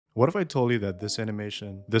What if I told you that this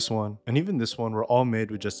animation, this one, and even this one were all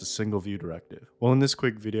made with just a single view directive? Well, in this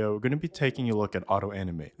quick video, we're going to be taking a look at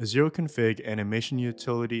AutoAnimate, a zero config animation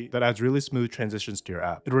utility that adds really smooth transitions to your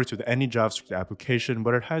app. It works with any JavaScript application,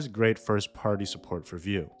 but it has great first-party support for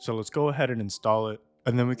Vue. So let's go ahead and install it.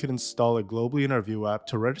 And then we can install it globally in our Vue app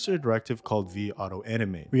to register a directive called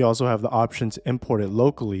vuautoanimate. We also have the option to import it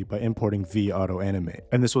locally by importing vuautoanimate.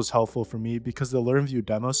 And this was helpful for me because the LearnVue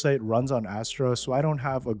demo site runs on Astro, so I don't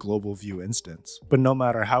have a global Vue instance. But no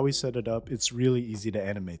matter how we set it up, it's really easy to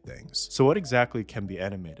animate things. So what exactly can be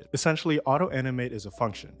animated? Essentially, AutoAnimate is a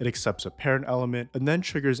function. It accepts a parent element and then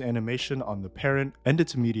triggers animation on the parent and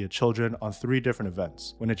its immediate children on 3 different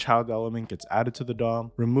events: when a child element gets added to the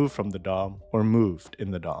DOM, removed from the DOM, or moved in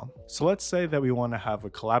the DOM. So let's say that we want to have a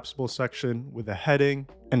collapsible section with a heading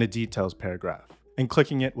and a details paragraph. And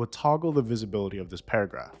clicking it will toggle the visibility of this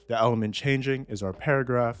paragraph. The element changing is our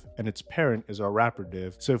paragraph, and its parent is our wrapper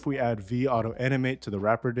div. So if we add vuautoanimate to the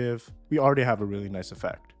wrapper div, we already have a really nice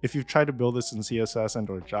effect. If you've tried to build this in CSS and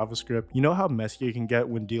or JavaScript, you know how messy it can get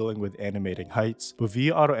when dealing with animating heights, but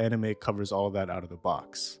vuautoanimate covers all of that out of the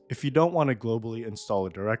box. If you don't want to globally install a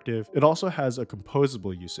directive, it also has a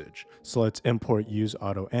composable usage. So let's import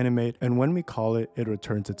useAutoAnimate, and when we call it, it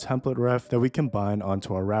returns a template ref that we can bind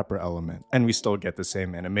onto our wrapper element, and we still get the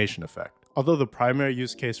same animation effect. Although the primary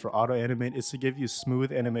use case for AutoAnimate is to give you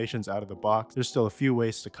smooth animations out of the box, there's still a few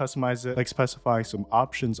ways to customize it, like specifying some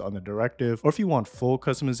options on the directive, or if you want full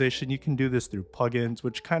customization, you can do this through plugins,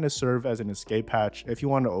 which kind of serve as an escape hatch if you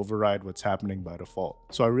want to override what's happening by default.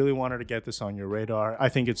 So I really wanted to get this on your radar. I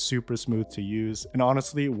think it's super smooth to use, and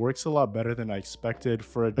honestly, it works a lot better than I expected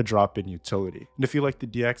for a drop-in utility. And if you like the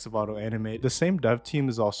DX of AutoAnimate, the same dev team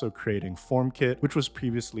is also creating FormKit, which was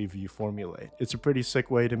previously Vue Formulate. It's a pretty sick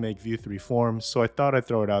way to make Vue 3 forms, so I thought I'd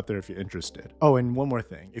throw it out there if you're interested. Oh, and one more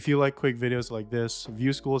thing. If you like quick videos like this,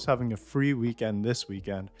 Vue School is having a free weekend this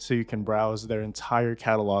weekend, so you can browse their entire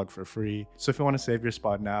catalog for free. So if you want to save your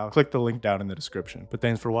spot now, click the link down in the description. But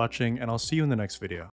thanks for watching, and I'll see you in the next video.